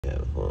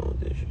Have fun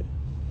with this shit.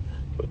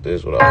 But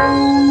this is what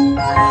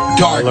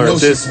I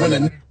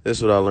learned. This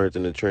is what I learned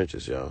in the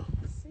trenches, y'all.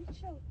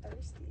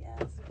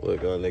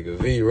 Look, nigga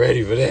V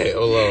ready for that.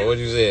 Hold on, what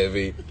you said,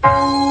 V?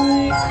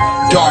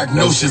 Dark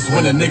notions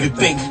when a nigga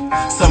think.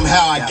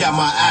 Somehow I got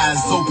my eyes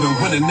open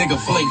when a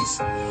nigga flinks.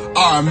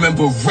 I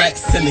remember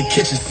rats in the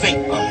kitchen sink.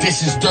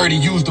 Dishes dirty,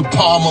 use the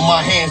palm of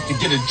my hands to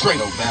get a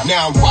drink.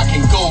 Now I'm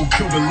rocking gold,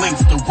 Cuban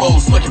links, the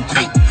rose looking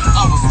pink.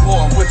 I was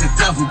born with the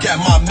devil, got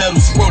my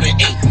medals wrote in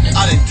ink.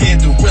 I done did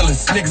the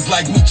realest, niggas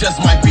like me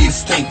just might be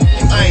extinct.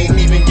 I ain't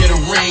even get a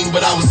ring,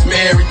 but I was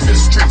married to the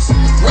streets.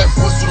 Ref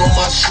whistled on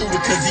my shooter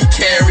cause he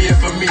carrying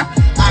for me.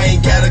 I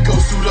ain't gotta go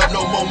suit up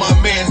no more, my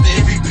man's the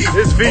MVP.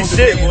 This V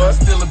shit, boy.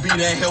 Still be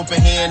that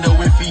helping hand though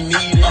if he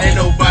need it. Ain't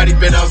nobody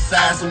been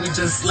outside, so we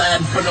just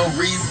sliding for no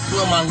reason.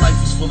 Well, my life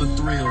was full of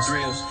thrills.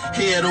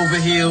 Head over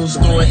heels,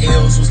 throwing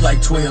L's was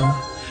like 12.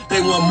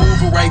 They want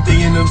moving right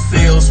there in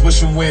themselves,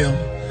 wishing well.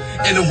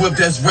 And the whip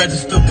that's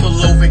registered, pull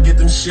over, get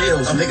them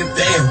shells. I'm nigga,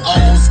 damn,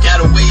 almost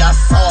got away, I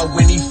saw it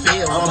when he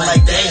fell. I'm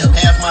like, damn,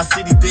 half my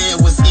city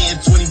dead was here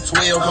in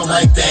 2012. I'm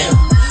like, damn,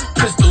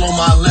 pistol on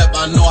my lap,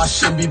 I know I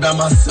shouldn't be by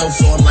myself,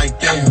 so I'm like,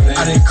 damn,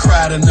 I done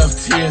cried enough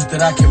tears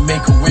that I can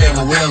make a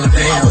well of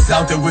damn. I was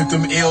out there with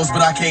them L's,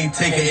 but I can't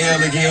take a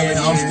L again.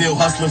 I'm still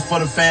hustling for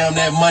the fam,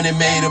 that money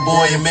made a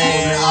boy a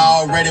man.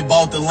 I already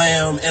bought the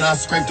lamb, and I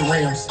scraped the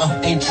rims.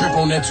 Ain't trip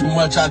on that too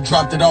much, I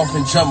dropped it off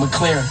and jumped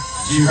McLaren.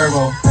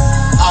 Herbo.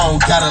 I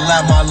don't gotta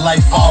lie, my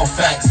life all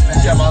facts.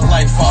 Yeah, my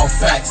life all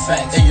facts.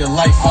 And your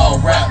life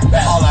all rap.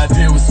 All I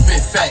did was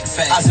spit facts.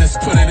 I just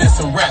put it in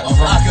some raps.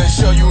 I could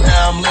show you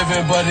how I'm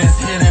living, but it's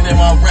hidden in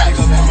my raps.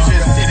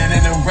 Just hidden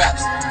in them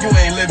raps. You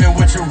ain't living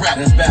with your rap.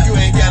 You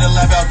ain't gotta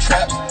lie about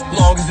traps,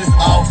 long as it's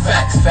all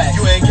facts.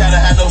 You ain't gotta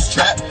have no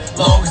strap,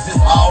 long as it's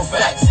all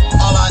facts.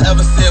 All I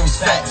ever said was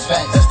facts.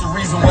 That's the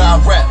reason why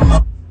I rap.